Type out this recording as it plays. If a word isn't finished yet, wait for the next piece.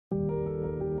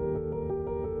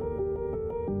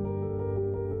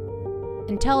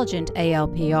Intelligent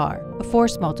ALPR, a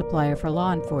force multiplier for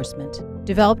law enforcement,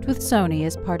 developed with Sony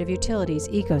as part of Utility's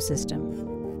ecosystem.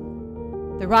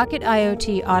 The Rocket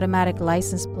IoT automatic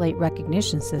license plate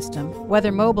recognition system,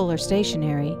 whether mobile or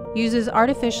stationary, uses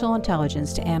artificial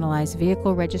intelligence to analyze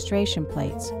vehicle registration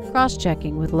plates,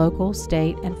 cross-checking with local,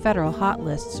 state, and federal hot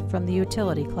lists from the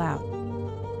utility cloud.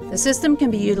 The system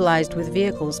can be utilized with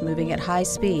vehicles moving at high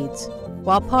speeds,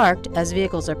 while parked as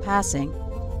vehicles are passing,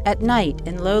 at night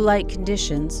in low light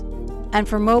conditions, and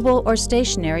for mobile or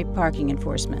stationary parking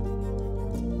enforcement.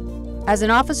 As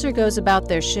an officer goes about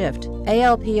their shift,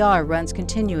 ALPR runs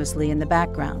continuously in the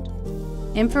background.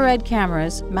 Infrared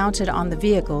cameras mounted on the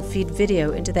vehicle feed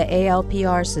video into the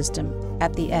ALPR system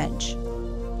at the edge.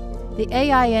 The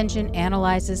AI engine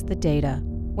analyzes the data.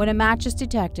 When a match is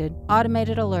detected,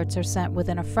 automated alerts are sent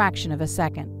within a fraction of a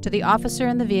second to the officer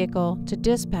in the vehicle, to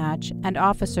dispatch, and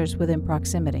officers within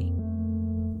proximity.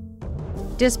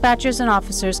 Dispatchers and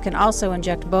officers can also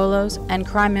inject BOLOs and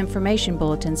crime information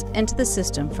bulletins into the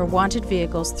system for wanted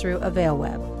vehicles through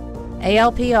AvailWeb.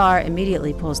 ALPR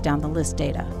immediately pulls down the list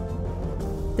data.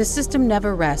 The system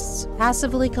never rests,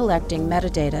 passively collecting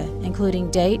metadata including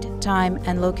date, time,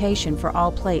 and location for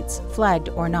all plates, flagged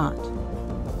or not.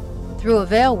 Through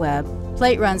AvailWeb,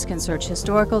 plate runs can search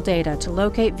historical data to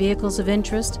locate vehicles of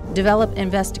interest, develop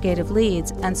investigative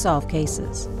leads, and solve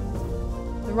cases.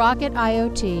 The Rocket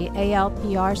IoT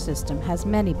ALPR system has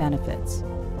many benefits.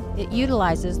 It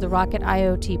utilizes the Rocket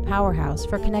IoT powerhouse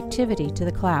for connectivity to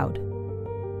the cloud.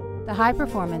 The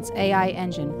high-performance AI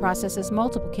engine processes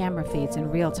multiple camera feeds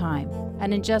in real time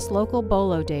and ingests local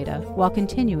BOLO data while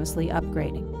continuously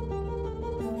upgrading.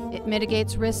 It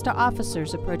mitigates risk to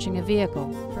officers approaching a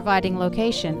vehicle, providing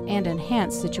location and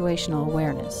enhanced situational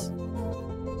awareness.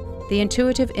 The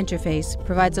intuitive interface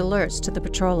provides alerts to the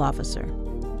patrol officer,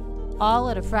 all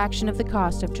at a fraction of the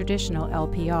cost of traditional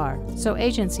LPR, so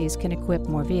agencies can equip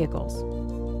more vehicles.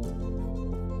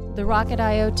 The Rocket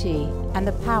IoT and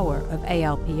the power of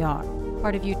ALPR,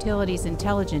 part of Utility's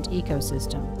intelligent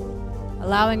ecosystem,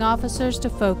 allowing officers to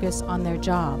focus on their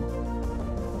job.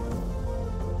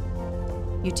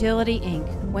 Utility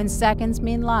Inc. When seconds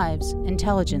mean lives,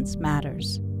 intelligence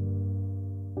matters.